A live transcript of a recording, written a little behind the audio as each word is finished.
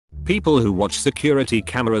People who watch security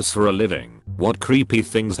cameras for a living, what creepy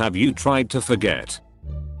things have you tried to forget?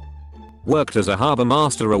 Worked as a harbor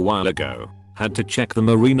master a while ago. Had to check the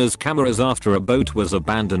marina's cameras after a boat was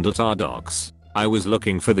abandoned at our docks. I was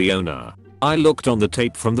looking for the owner. I looked on the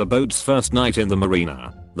tape from the boat's first night in the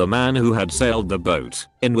marina. The man who had sailed the boat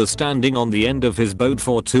in was standing on the end of his boat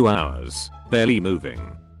for 2 hours, barely moving.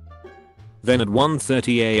 Then at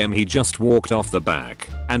 1:30 AM he just walked off the back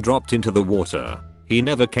and dropped into the water. He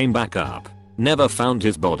never came back up. Never found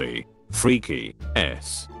his body. Freaky.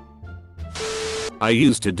 S. I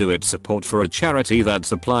used to do support for a charity that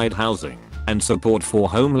supplied housing and support for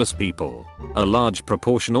homeless people. A large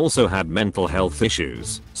proportion also had mental health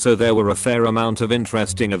issues, so there were a fair amount of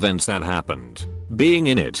interesting events that happened. Being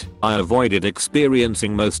in it, I avoided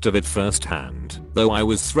experiencing most of it firsthand, though I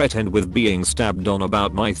was threatened with being stabbed on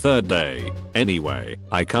about my 3rd day. Anyway,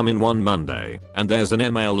 I come in one Monday, and there's an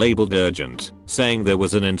email labeled urgent, saying there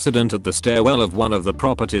was an incident at the stairwell of one of the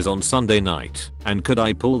properties on Sunday night, and could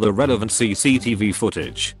I pull the relevant CCTV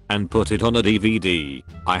footage and put it on a DVD.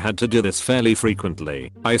 I had to do this fairly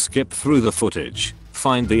frequently. I skip through the footage,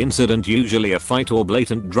 find the incident, usually a fight or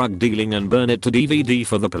blatant drug dealing, and burn it to DVD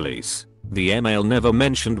for the police. The email never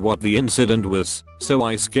mentioned what the incident was, so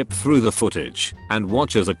I skip through the footage and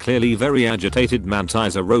watch as a clearly very agitated man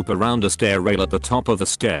ties a rope around a stair rail at the top of the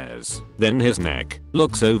stairs. Then his neck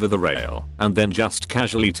looks over the rail and then just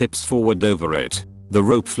casually tips forward over it. The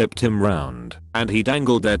rope flipped him round and he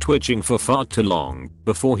dangled there twitching for far too long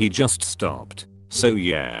before he just stopped. So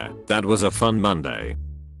yeah, that was a fun Monday.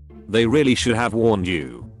 They really should have warned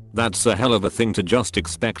you. That's a hell of a thing to just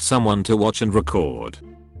expect someone to watch and record.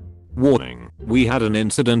 Warning, we had an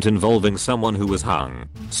incident involving someone who was hung.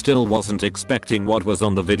 Still wasn't expecting what was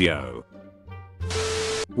on the video.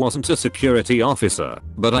 Wasn't a security officer,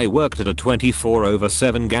 but I worked at a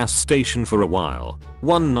 24/7 gas station for a while.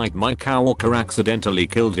 One night my coworker accidentally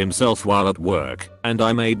killed himself while at work, and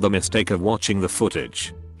I made the mistake of watching the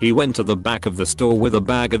footage. He went to the back of the store with a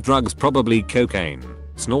bag of drugs, probably cocaine,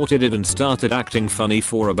 snorted it and started acting funny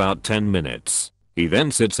for about 10 minutes. He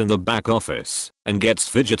then sits in the back office and gets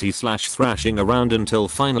fidgety/thrashing around until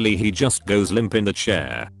finally he just goes limp in the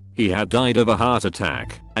chair. He had died of a heart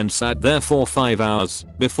attack and sat there for 5 hours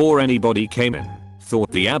before anybody came in,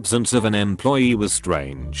 thought the absence of an employee was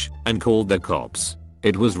strange, and called the cops.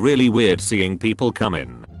 It was really weird seeing people come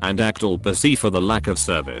in and act all pissy for the lack of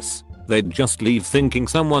service. They'd just leave thinking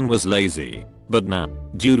someone was lazy, but nah,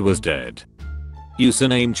 dude was dead.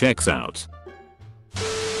 Username checks out.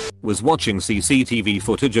 Was watching CCTV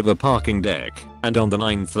footage of a parking deck, and on the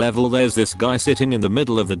 9th level there's this guy sitting in the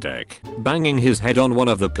middle of the deck, banging his head on one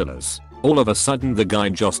of the pillars. All of a sudden the guy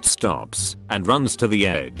just stops and runs to the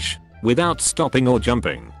edge. Without stopping or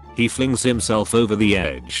jumping, he flings himself over the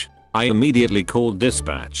edge. I immediately called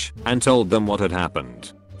dispatch and told them what had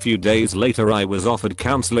happened. Few days later I was offered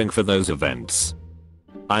counseling for those events.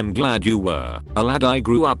 I'm glad you were. A lad I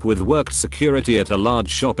grew up with worked security at a large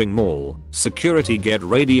shopping mall. Security get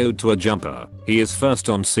radioed to a jumper. He is first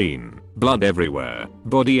on scene. Blood everywhere.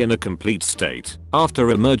 Body in a complete state.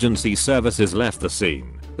 After emergency services left the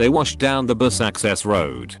scene, they washed down the bus access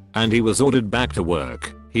road, and he was ordered back to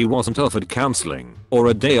work. He wasn't offered counseling or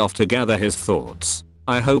a day off to gather his thoughts.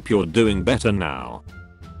 I hope you're doing better now.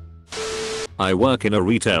 I work in a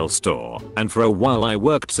retail store, and for a while I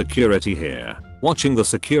worked security here. Watching the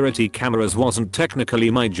security cameras wasn't technically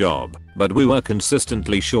my job, but we were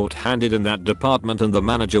consistently short-handed in that department and the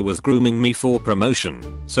manager was grooming me for promotion,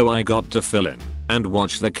 so I got to fill in and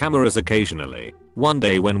watch the cameras occasionally. One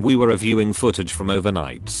day when we were reviewing footage from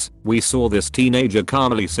overnights, we saw this teenager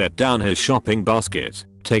calmly set down his shopping basket,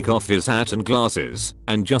 take off his hat and glasses,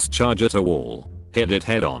 and just charge at a wall. Hit it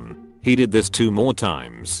head on. He did this 2 more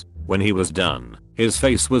times. When he was done, his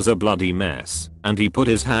face was a bloody mess, and he put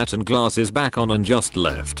his hat and glasses back on and just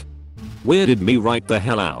left. Weirded me right the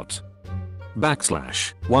hell out.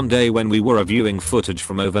 One day when we were reviewing footage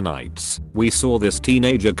from overnights, we saw this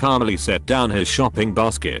teenager calmly set down his shopping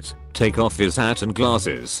basket, take off his hat and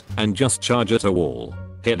glasses, and just charge at a wall.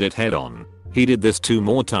 Hit it head on. He did this 2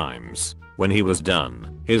 more times. When he was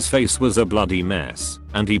done, his face was a bloody mess,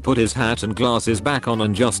 and he put his hat and glasses back on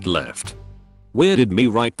and just left. Weirded me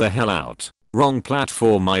right the hell out. Wrong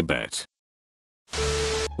platform I bet.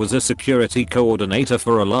 Was a security coordinator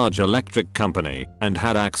for a large electric company and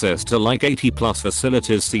had access to like 80+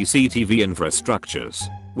 facilities CCTV infrastructures.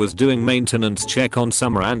 Was doing maintenance check on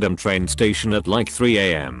some random train station at like 3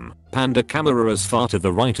 AM. Panned a camera as far to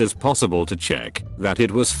the right as possible to check that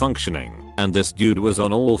it was functioning, and this dude was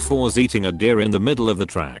on all fours eating a deer in the middle of the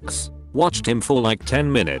tracks. Watched him for like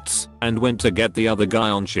 10 minutes and went to get the other guy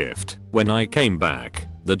on shift. When I came back,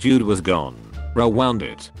 The dude was gone. Rewound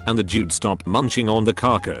it, and the dude stopped munching on the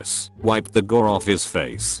carcass, wiped the gore off his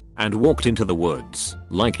face, and walked into the woods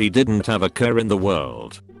like he didn't have a care in the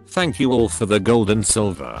world. Thank you all for the gold and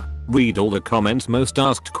silver. Read all the comments, most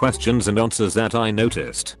asked questions and answers that I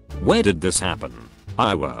noticed. Where did this happen?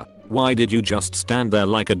 Iowa. Why did you just stand there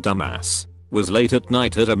like a dumbass? Was late at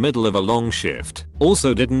night at a middle of a long shift.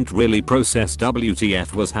 Also didn't really process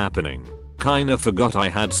WTF was happening. Kinda forgot I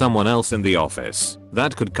had someone else in the office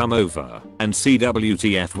that could come over and see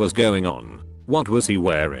WTF was going on. What was he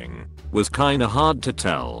wearing? Was kinda hard to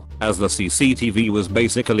tell, as the CCTV was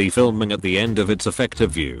basically filming at the end of its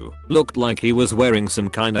effective view. Looked like he was wearing some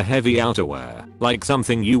kinda heavy outerwear, like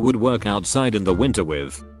something you would work outside in the winter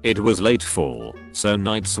with. It was late fall, so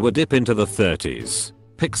nights would dip into the 30s.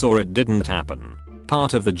 Pics or it didn't happen.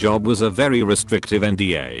 Part of the job was a very restrictive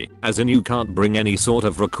NDA, as in you can't bring any sort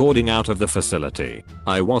of recording out of the facility.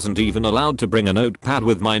 I wasn't even allowed to bring a notepad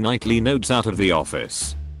with my nightly notes out of the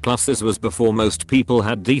office. Plus this was before most people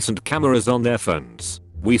had decent cameras on their phones.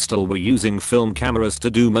 We still were using film cameras to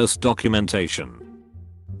do most documentation.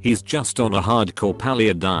 He's just on a hardcore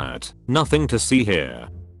paleo diet. Nothing to see here.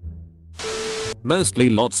 Mostly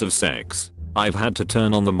lots of sex. I've had to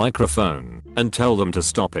turn on the microphone and tell them to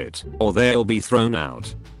stop it or they'll be thrown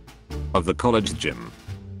out of the college gym.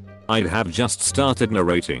 I have just started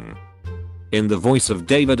narrating in the voice of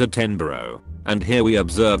David Attenborough, and here we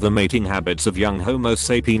observe the mating habits of young Homo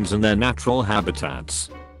sapiens in their natural habitats.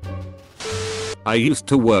 I used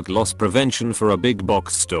to work loss prevention for a big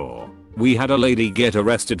box store. We had a lady get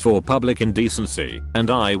arrested for public indecency,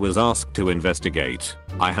 and I was asked to investigate.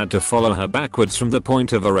 I had to follow her backwards from the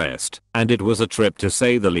point of arrest, and it was a trip to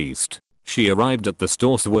say the least. She arrived at the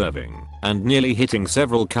store swerving and nearly hitting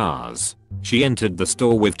several cars. She entered the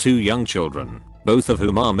store with 2 young children, both of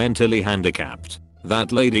whom are mentally handicapped.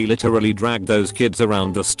 That lady literally dragged those kids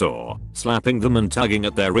around the store, slapping them and tugging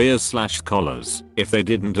at their ears/collars if they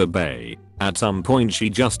didn't obey. At some point she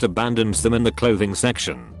just abandons them in the clothing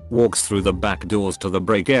section, walks through the back doors to the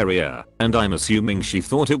break area, and I'm assuming she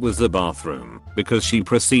thought it was the bathroom, because she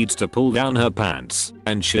proceeds to pull down her pants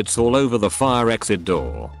and shits all over the fire exit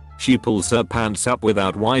door. She pulls her pants up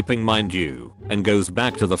without wiping, mind you, and goes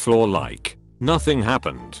back to the floor like nothing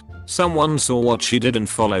happened. Someone saw what she did and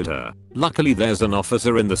followed her. Luckily there's an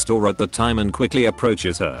officer in the store at the time and quickly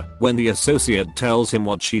approaches her when the associate tells him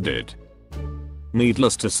what she did.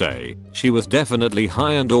 Needless to say, she was definitely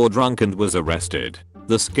high and or drunk and was arrested.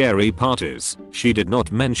 The scary part is, she did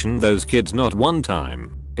not mention those kids not one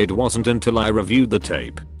time. It wasn't until I reviewed the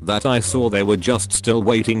tape that I saw they were just still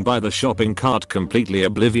waiting by the shopping cart, completely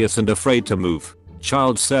oblivious and afraid to move.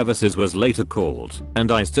 Child services was later called,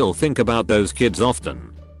 and I still think about those kids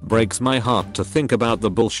often. Breaks my heart to think about the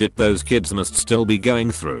bullshit those kids must still be going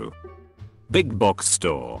through. Big box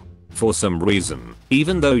store. For some reason,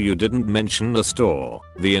 even though you didn't mention the store,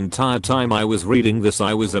 the entire time I was reading this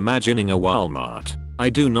I was imagining a Walmart. I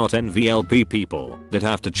do not envy LP people that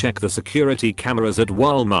have to check the security cameras at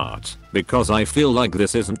Walmart, because I feel like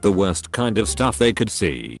this isn't the worst kind of stuff they could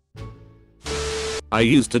see. I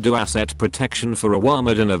used to do asset protection for a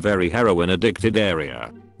Walmart in a very heroin addicted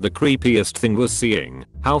area. The creepiest thing was seeing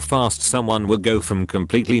how fast someone would go from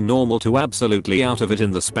completely normal to absolutely out of it in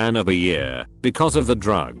the span of a year because of the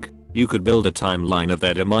drug. You could build a timeline of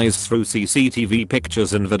their demise through CCTV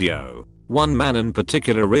pictures and video. One man in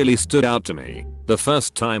particular really stood out to me. The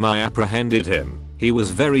first time I apprehended him, he was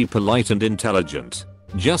very polite and intelligent,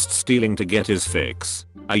 just stealing to get his fix.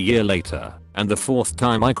 A year later, and the 4th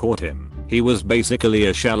time I caught him, he was basically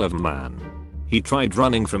a shell of a man. He tried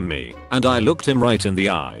running from me, and I looked him right in the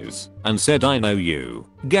eyes and said, "I know you.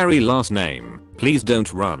 Gary last name. Please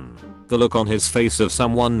don't run." The look on his face of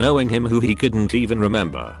someone knowing him who he couldn't even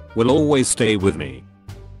remember will always stay with me.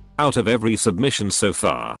 Out of every submission so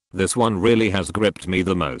far, this one really has gripped me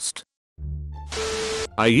the most.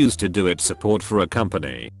 I used to do it support for a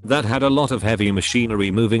company that had a lot of heavy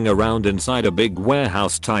machinery moving around inside a big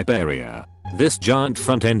warehouse type area. This giant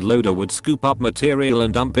front end loader would scoop up material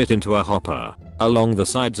and dump it into a hopper. Along the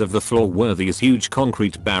sides of the floor were these huge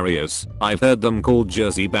concrete barriers. I've heard them called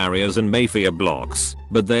Jersey barriers and Mayfair blocks,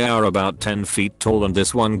 but they are about 10 feet tall, and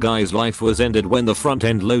this one guy's life was ended when the front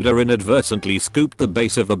end loader inadvertently scooped the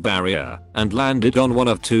base of the barrier and landed on one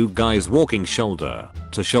of 2 guys walking shoulder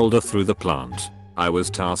to shoulder through the plant. I was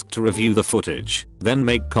tasked to review the footage, then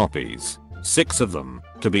make copies, 6 of them,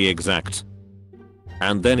 to be exact,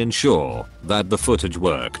 and then ensure that the footage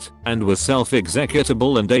worked and was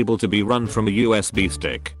self-executable and able to be run from a USB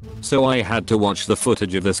stick. So I had to watch the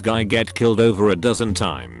footage of this guy get killed over a dozen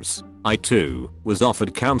times. I too was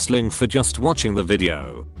offered counseling for just watching the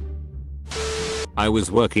video. I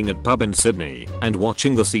was working at pub in Sydney and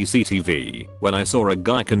watching the CCTV when I saw a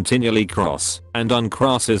guy continually cross and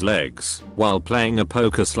uncross his legs while playing a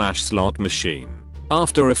poker/slot machine.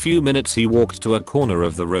 After a few minutes he walked to a corner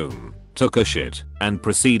of the room, took a shit, and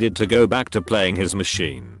proceeded to go back to playing his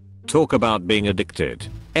machine. Talk about being addicted.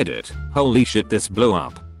 Edit. Holy shit, this blew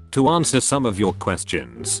up. To answer some of your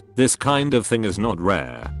questions, this kind of thing is not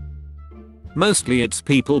rare. Mostly it's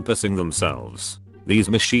people pissing themselves. These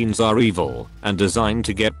machines are evil and designed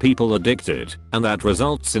to get people addicted, and that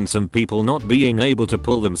results in some people not being able to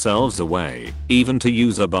pull themselves away, even to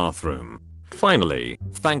use a bathroom. Finally,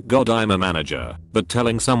 thank God I'm a manager, but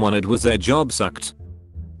telling someone it was their job sucked.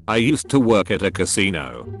 I used to work at a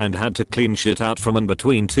casino and had to clean shit out from in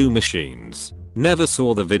between two machines. Never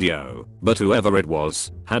saw the video, but whoever it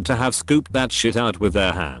was had to have scooped that shit out with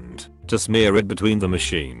their hand to smear it between the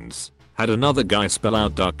machines. Had another guy spell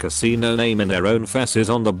out our casino name in their own fesses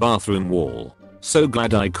on the bathroom wall. So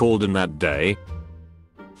glad I called in that day.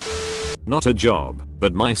 Not a job,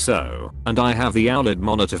 but my so, and I have the OLED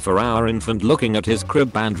monitor for our infant looking at his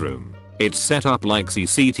crib bedroom. It's set up like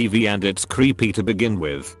CCTV and it's creepy to begin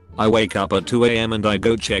with. I wake up at 2 AM and I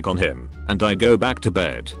go check on him, and I go back to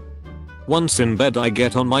bed. Once in bed I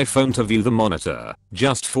get on my phone to view the monitor,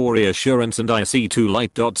 just for reassurance, and I see two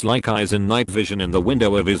light dots like eyes in night vision in the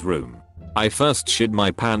window of his room. I first shit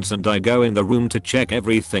my pants and I go in the room to check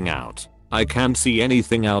everything out. I can't see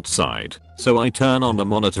anything outside, so I turn on the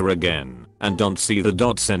monitor again and don't see the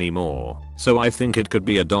dots anymore, so I think it could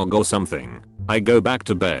be a dog or something. I go back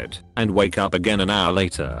to bed and wake up again an hour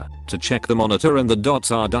later to check the monitor and the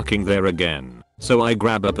dots are ducking there again. So I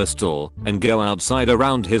grab a pistol and go outside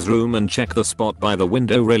around his room and check the spot by the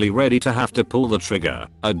window, really ready to have to pull the trigger.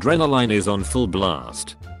 Adrenaline is on full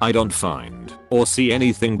blast. I don't find or see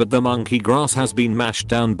anything, but the monkey grass has been mashed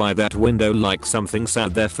down by that window like something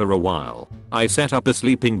sat there for a while. I set up a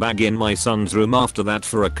sleeping bag in my son's room after that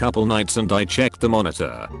for a couple nights and I checked the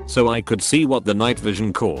monitor so I could see what the night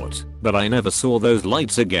vision caught, but I never saw those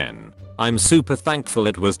lights again. I'm super thankful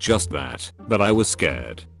it was just that, but I was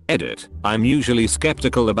scared. Edit. I'm usually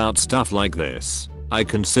skeptical about stuff like this. I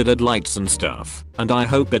considered lights and stuff, and I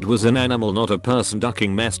hope it was an animal, not a person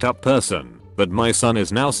ducking messed up person. But my son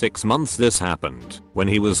is now 6 months. This happened when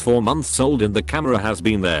he was 4 months old and the camera has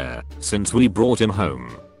been there since we brought him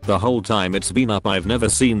home. The whole time it's been up. I've never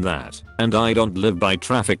seen that, and I don't live by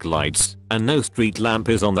traffic lights and no street lamp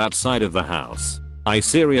is on that side of the house. I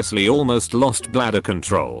seriously almost lost bladder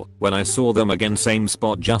control when I saw them again, same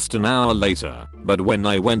spot just an hour later, but when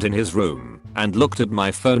I went in his room and looked at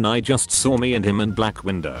my phone I just saw me and him and black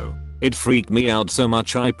window. It freaked me out so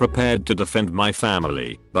much I prepared to defend my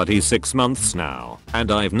family, but he's 6 months now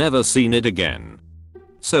and I've never seen it again.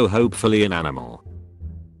 So hopefully an animal.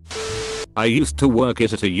 I used to work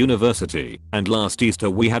at a university and last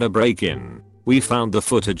Easter we had a break-in. We found the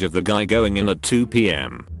footage of the guy going in at 2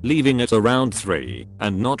 PM, leaving at around 3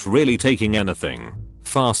 and not really taking anything.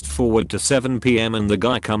 Fast forward to 7 PM and the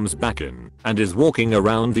guy comes back in and is walking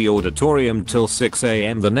around the auditorium till 6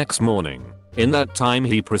 AM the next morning. In that time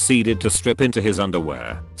he proceeded to strip into his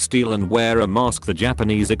underwear, steal and wear a mask the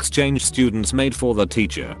Japanese exchange students made for the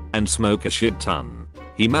teacher, and smoke a shit ton.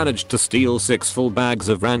 He managed to steal 6 full bags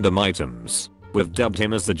of random items. We've dubbed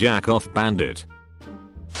him as the Jack-Off Bandit.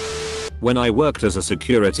 When I worked as a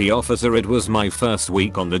security officer, it was my first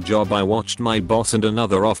week on the job. I watched my boss and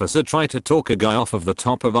another officer try to talk a guy off of the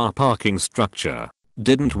top of our parking structure.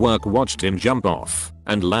 Didn't work. Watched him jump off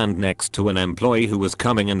and land next to an employee who was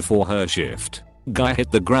coming in for her shift. Guy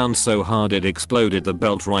hit the ground so hard it exploded the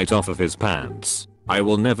belt right off of his pants. I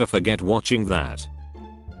will never forget watching that.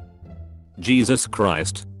 Jesus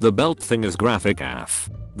Christ, the belt thing is graphic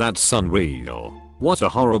AF. That's unreal. What a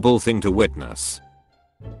horrible thing to witness.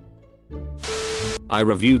 I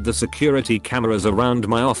reviewed the security cameras around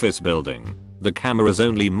my office building. The cameras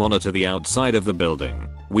only monitor the outside of the building.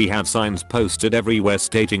 We have signs posted everywhere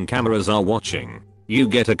stating cameras are watching. You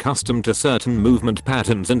get accustomed to certain movement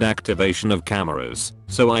patterns and activation of cameras,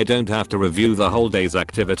 so I don't have to review the whole day's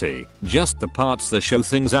activity, just the parts that show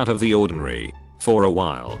things out of the ordinary. For a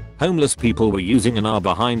while, homeless people were using an hour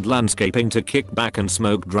behind landscaping to kick back and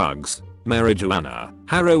smoke drugs. Marijuana,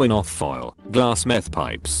 heroin, off-foil, glass meth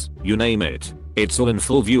pipes, you name it. It's all in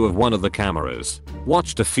full view of one of the cameras.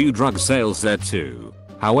 Watched a few drug sales there too.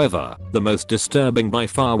 However, the most disturbing by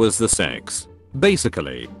far was the sex.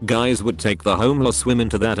 Basically, guys would take the homeless women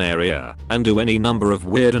to that area and do any number of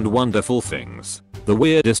weird and wonderful things. The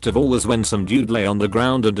weirdest of all was when some dude lay on the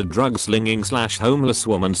ground and a drug slinging / homeless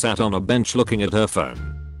woman sat on a bench looking at her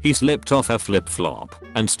phone. He slipped off a flip-flop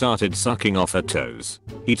and started sucking off her toes.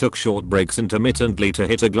 He took short breaks intermittently to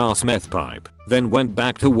hit a glass meth pipe, then went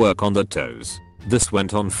back to work on the toes. This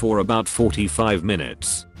went on for about 45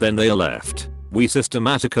 minutes, then they left. We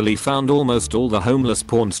systematically found almost all the homeless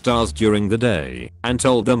porn stars during the day and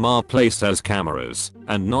told them our place has cameras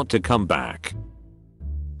and not to come back.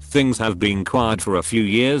 Things have been quiet for a few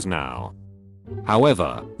years now.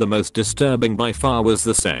 However, the most disturbing by far was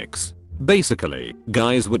the sex. Basically,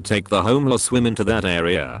 guys would take the homeless women to that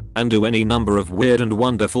area and do any number of weird and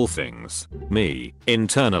wonderful things. Me,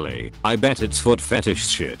 internally, I bet it's foot fetish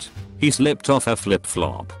shit. He slipped off a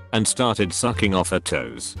flip-flop and started sucking off her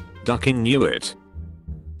toes. Ducking knew it.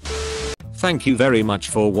 Thank you very much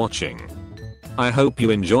for watching. I hope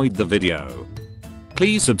you enjoyed the video.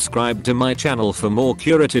 Please subscribe to my channel for more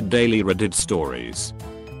curated daily Reddit stories.